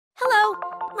Hello,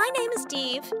 my name is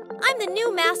Deve. I'm the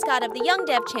new mascot of the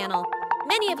Youngdev channel.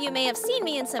 Many of you may have seen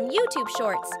me in some YouTube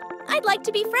shorts. I'd like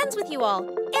to be friends with you all,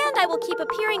 and I will keep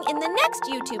appearing in the next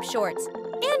YouTube shorts.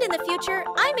 And in the future,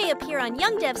 I may appear on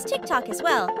Youngdev's TikTok as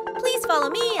well. Please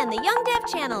follow me and the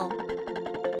Youngdev channel.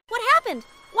 What happened?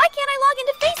 Why can't I log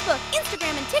into Facebook,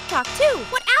 Instagram, and TikTok too?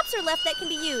 What apps are left that can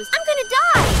be used? I'm gonna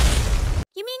die!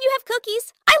 You mean you have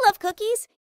cookies? I love cookies.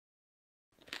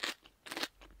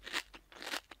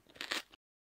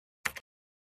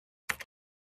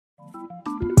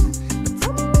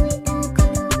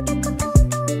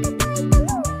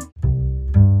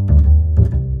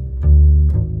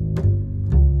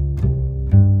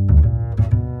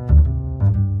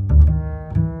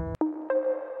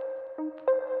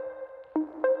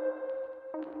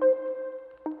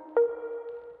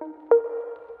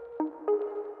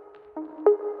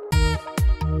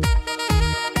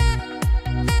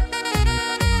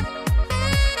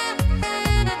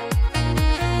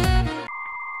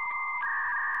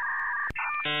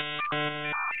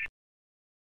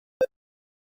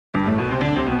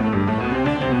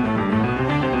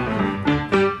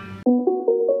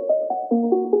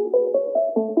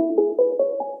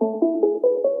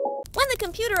 When the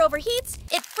computer overheats,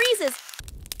 it freezes.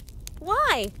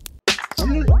 Why?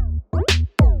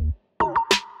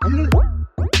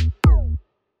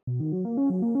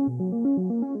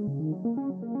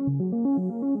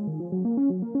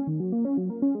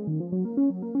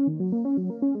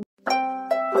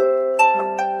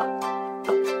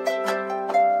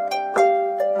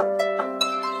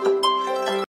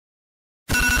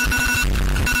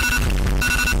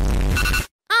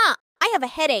 I have a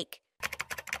headache.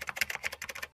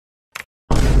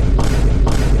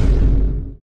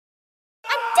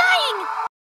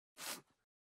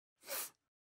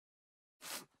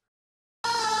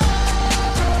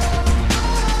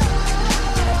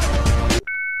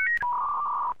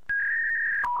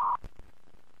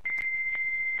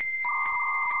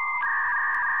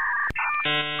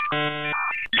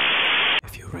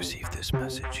 If you receive this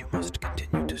message, you must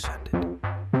continue to send it.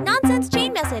 Nonsense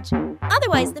chain message.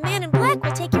 Otherwise, the man in black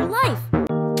will take your life.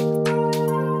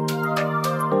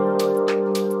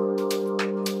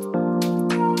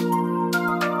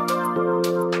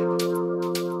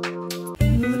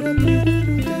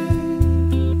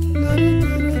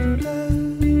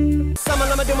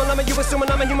 You assuming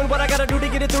I'm a human, what I gotta do to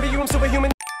get it through to you, I'm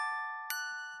superhuman.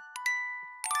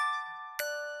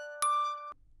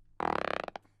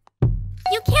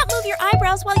 You can't move your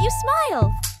eyebrows while you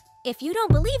smile. If you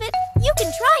don't believe it, you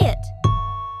can try it.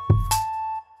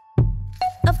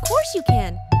 Of course you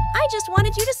can. I just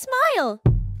wanted you to smile.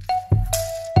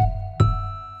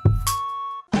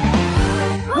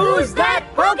 Who's that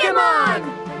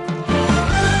Pokemon?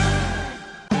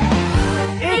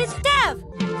 It's Deve!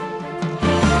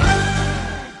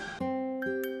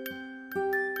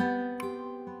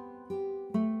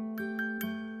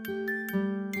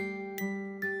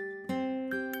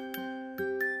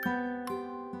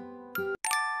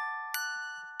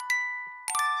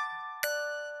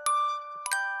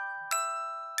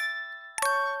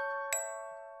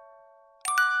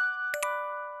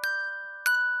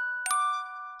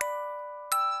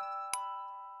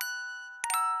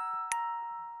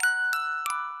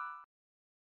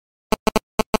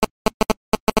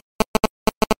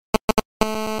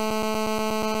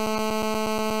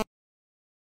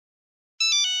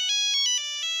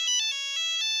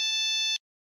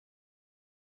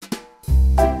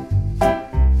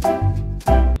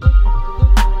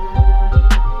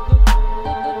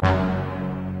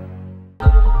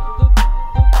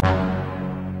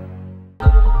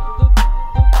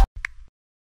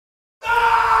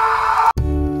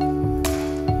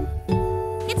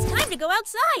 Go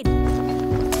outside.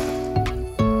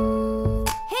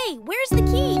 Hey, where's the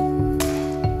key?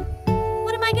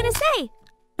 What am I gonna say?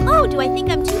 Oh, do I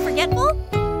think I'm too forgetful?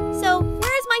 So,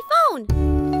 where is my phone?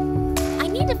 I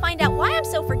need to find out why I'm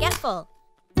so forgetful.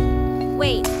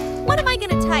 Wait, what am I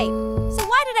gonna type? So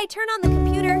why did I turn on the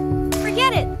computer?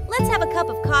 Forget it, let's have a cup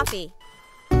of coffee.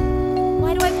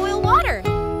 Why do I boil water?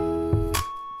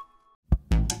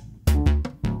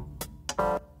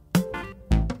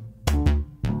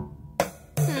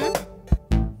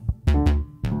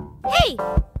 Hey!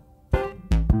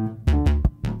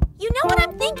 You know what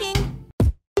I'm thinking?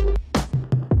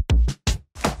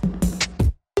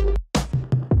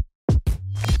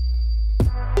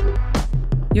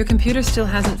 Your computer still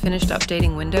hasn't finished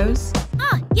updating Windows,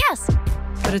 Ah, yes.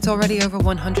 but it's already over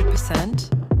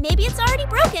 100%. Maybe it's already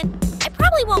broken. I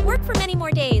probably won't work for many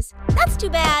more days. That's too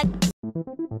bad.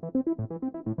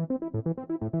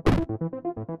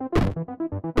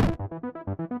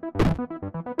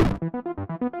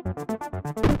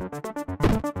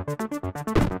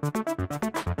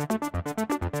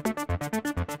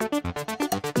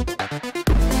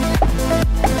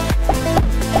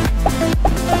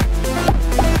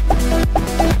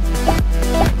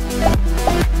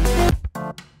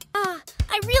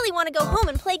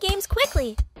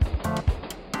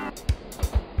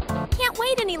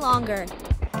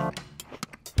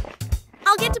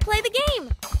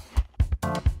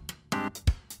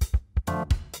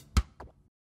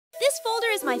 This folder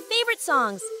is my favorite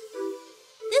songs.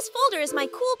 This folder is my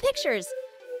cool pictures.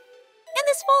 And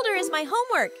this folder is my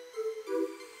homework.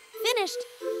 Finished.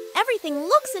 Everything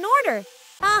looks in order.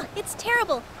 Ah, it's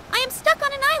terrible. I am stuck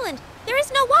on an island. There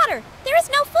is no water. There is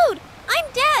no food. I'm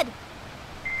dead.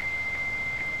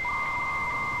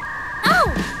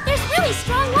 Oh, there's really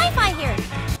strong Wi-Fi here.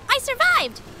 I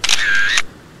survived.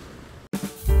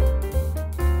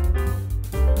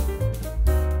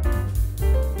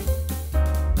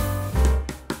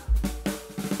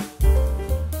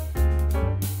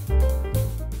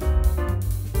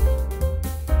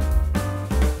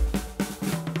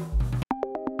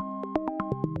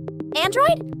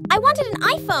 Android? I wanted an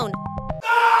iPhone.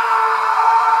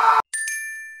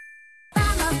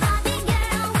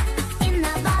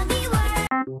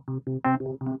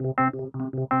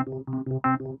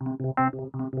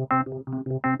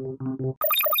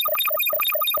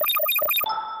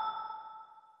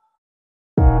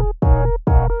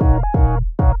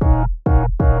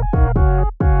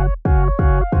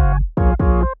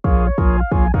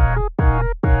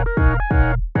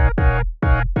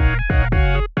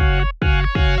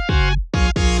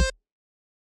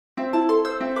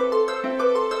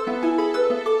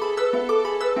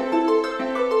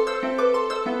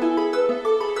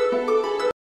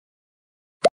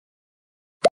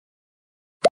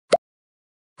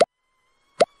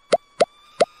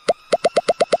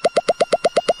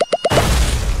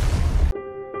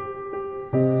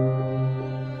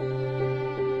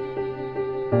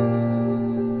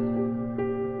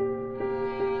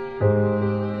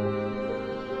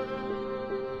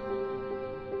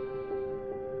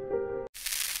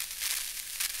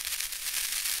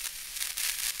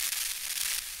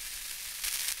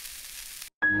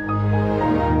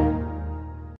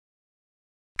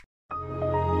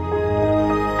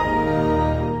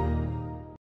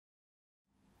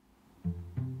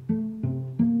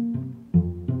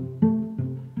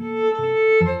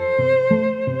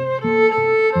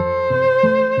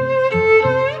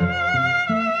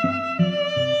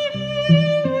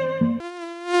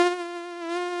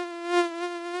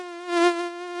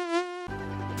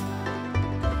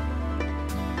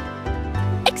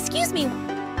 Excuse me,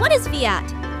 what is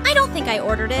Fiat? I don't think I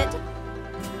ordered it.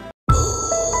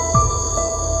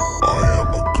 I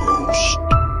am a ghost.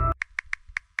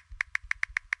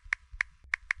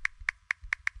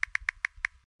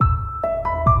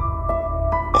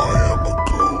 I am a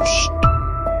ghost.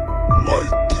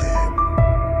 Light theme.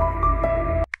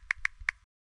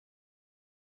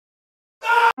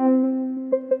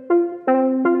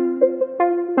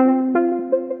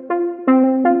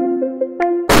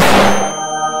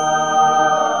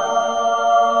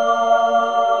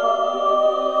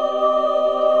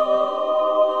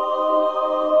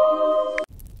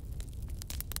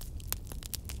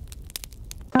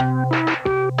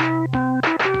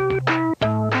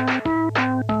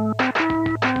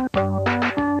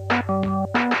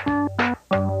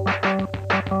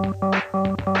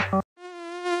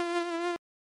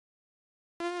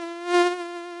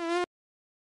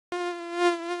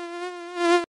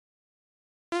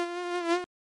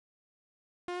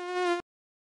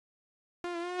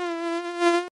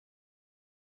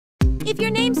 If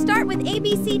your names start with A,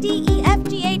 B, C, D, E, F,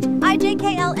 G, H, I, J,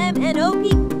 K, L, M, N, O, P,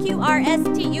 Q, R, S,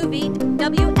 T, U, V,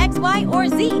 W, X, Y, or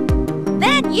Z,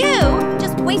 then you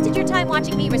just wasted your time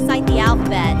watching me recite the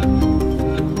alphabet.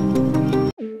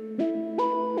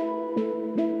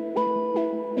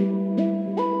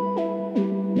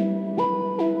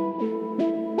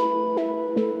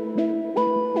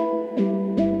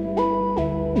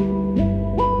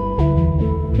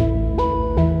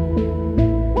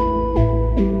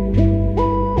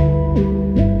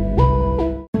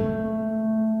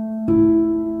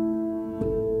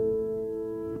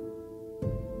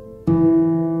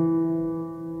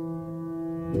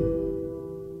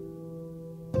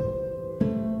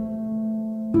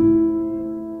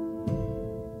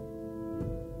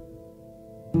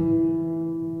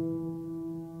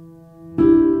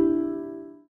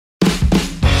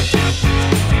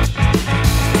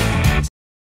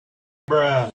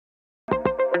 Bruh.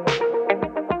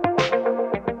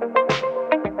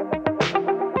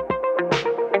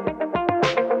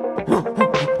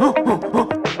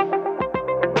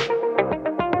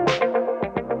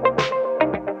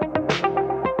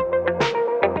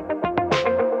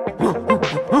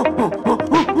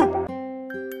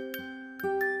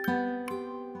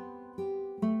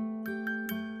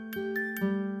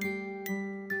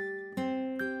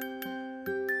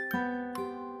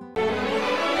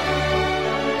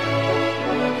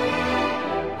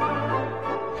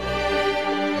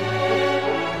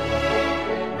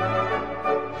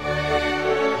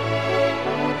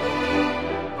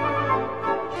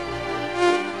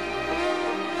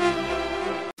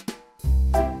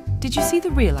 see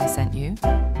the reel I sent you?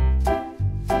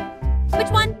 Which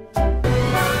one?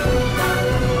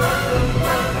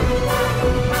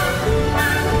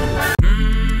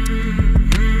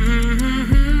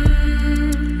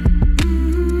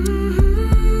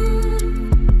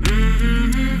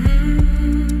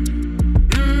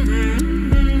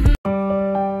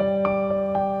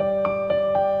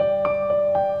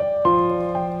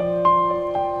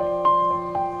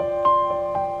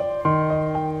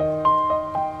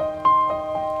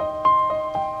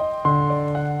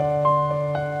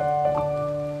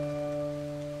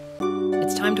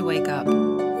 It's time to wake up.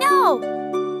 No!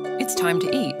 It's time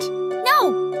to eat.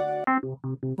 No!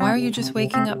 Why are you just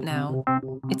waking up now?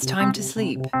 It's time to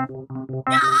sleep.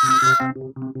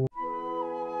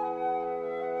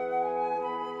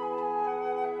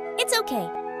 It's okay.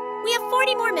 We have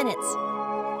 40 more minutes.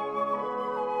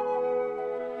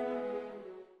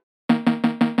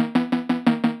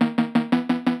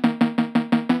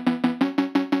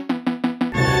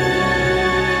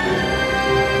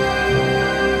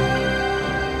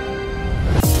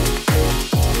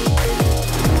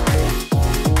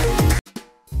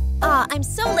 I'm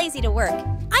so lazy to work.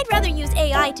 I'd rather use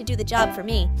AI to do the job for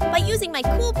me by using my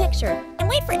cool picture and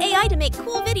wait for AI to make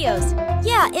cool videos.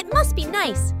 Yeah, it must be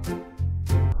nice.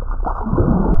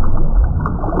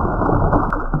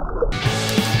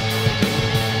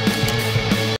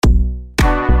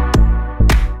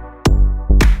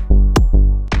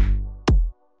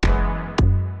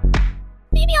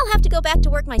 Maybe I'll have to go back to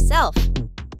work myself.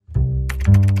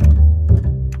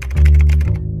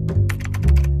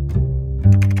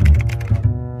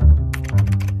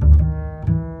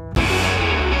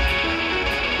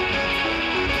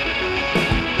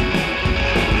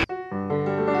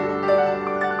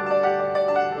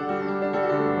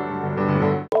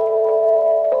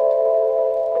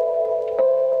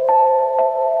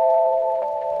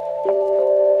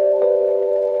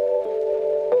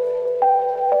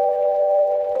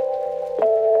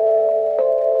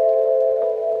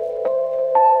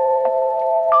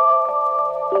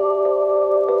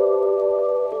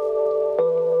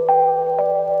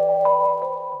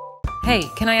 Hey,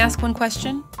 can I ask one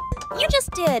question? You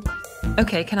just did.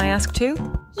 Okay, can I ask two?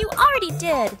 You already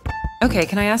did. Okay,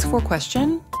 can I ask 4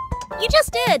 questions? You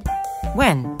just did.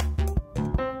 When?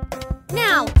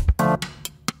 Now.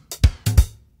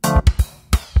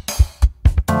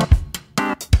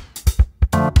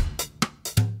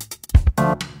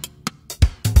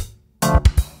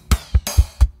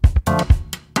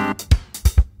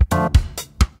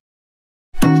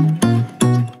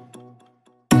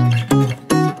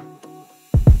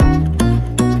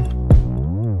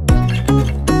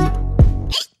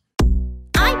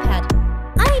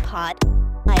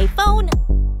 iPhone,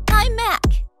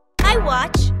 iMac,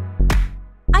 iWatch,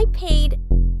 I paid,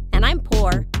 and I'm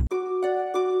poor.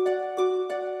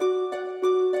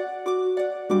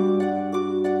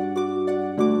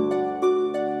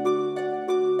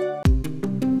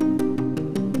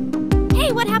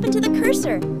 Hey, what happened to the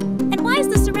cursor? And why is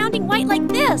the surrounding white like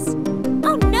this?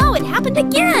 Oh no, it happened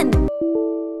again!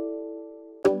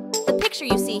 The picture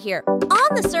you see here,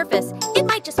 on the surface, it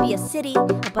might just be a city,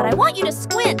 but I want you to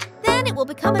squint. Then it will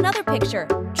become another picture.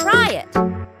 Try it.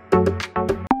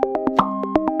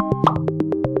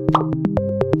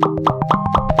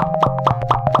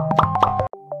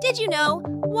 Did you know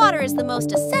water is the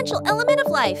most essential element of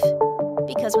life?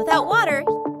 Because without water,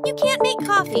 you can't make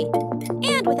coffee.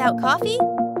 And without coffee,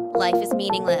 life is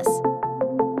meaningless.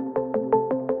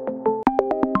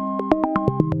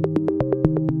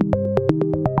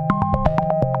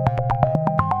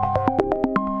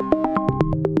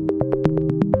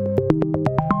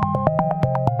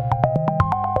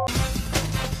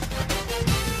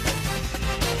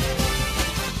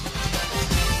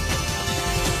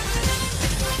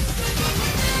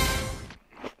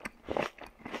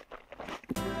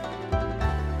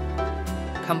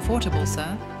 Comfortable,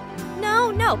 sir? No,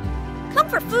 no. Come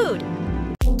for food.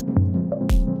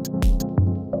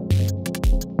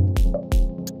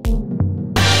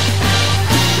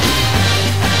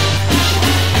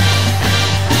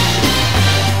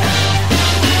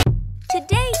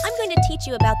 Today, I'm going to teach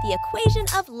you about the equation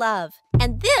of love.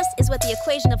 And this is what the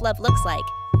equation of love looks like.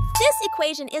 This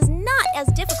equation is not as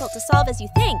difficult to solve as you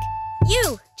think.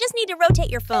 You just need to rotate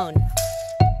your phone.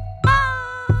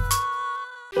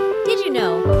 Did you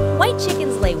know white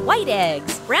chickens lay white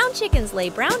eggs, brown chickens lay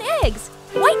brown eggs,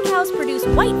 white cows produce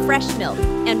white fresh milk,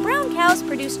 and brown cows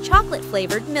produce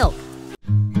chocolate-flavored milk?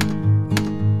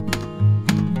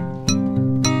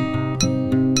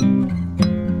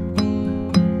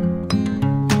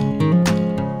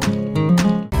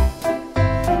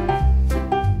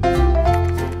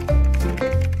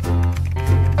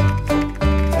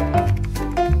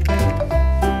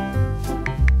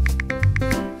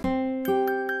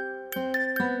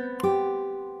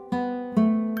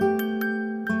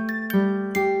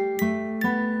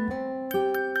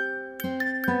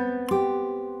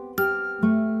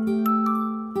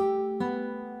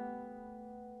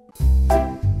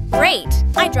 Great!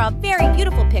 I draw a very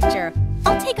beautiful picture.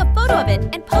 I'll take a photo of it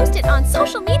and post it on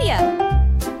social media.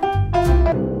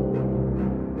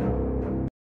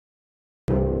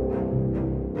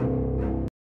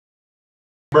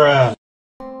 Bruh.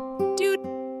 Dude,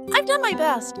 I've done my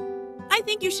best. I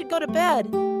think you should go to bed.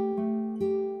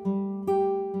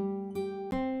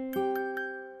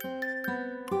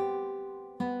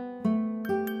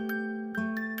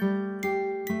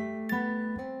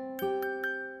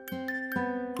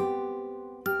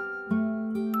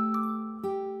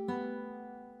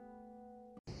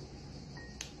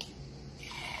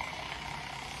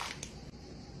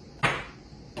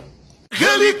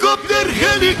 Helicopter,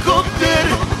 helicopter!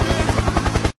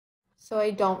 So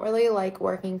I don't really like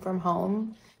working from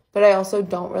home, but I also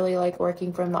don't really like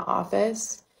working from the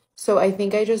office. So I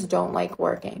think I just don't like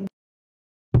working.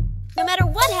 No matter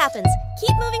what happens,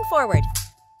 keep moving forward.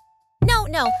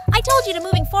 No, I told you to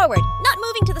moving forward, not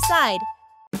moving to the side.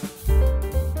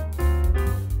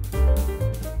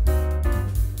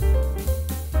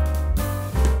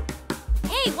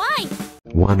 Hey, why?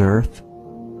 One Earth,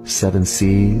 7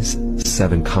 seas,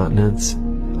 7 continents,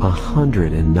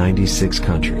 196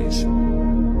 countries,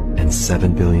 and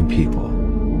 7 billion people.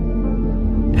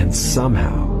 And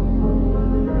somehow,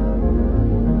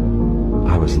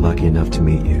 I was lucky enough to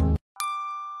meet you.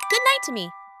 Good night to me.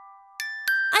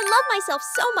 I love myself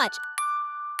so much.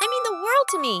 I mean the world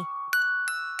to me.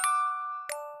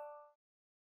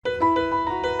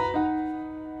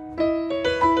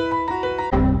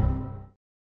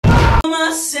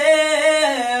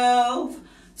 Myself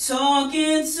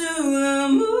talking to the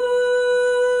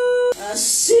moon. I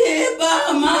sit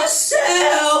by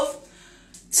myself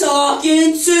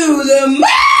talking to the moon.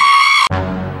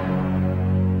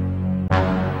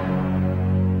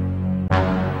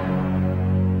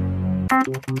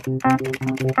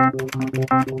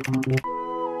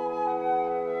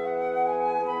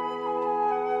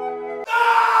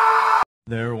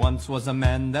 There once was a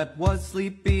man that was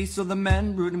sleepy, so the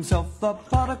man brewed himself a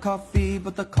pot of coffee,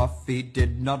 but the coffee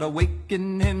did not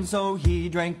awaken him, so he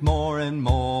drank more and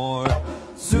more.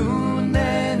 Soon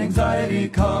then anxiety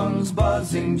comes,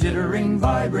 buzzing, jittering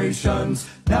vibrations.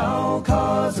 Now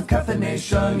cause of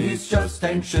caffeination, he's just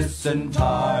anxious and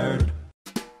tired.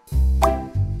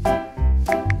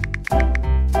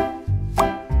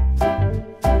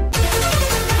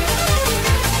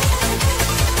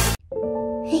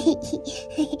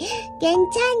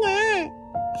 괜찮아.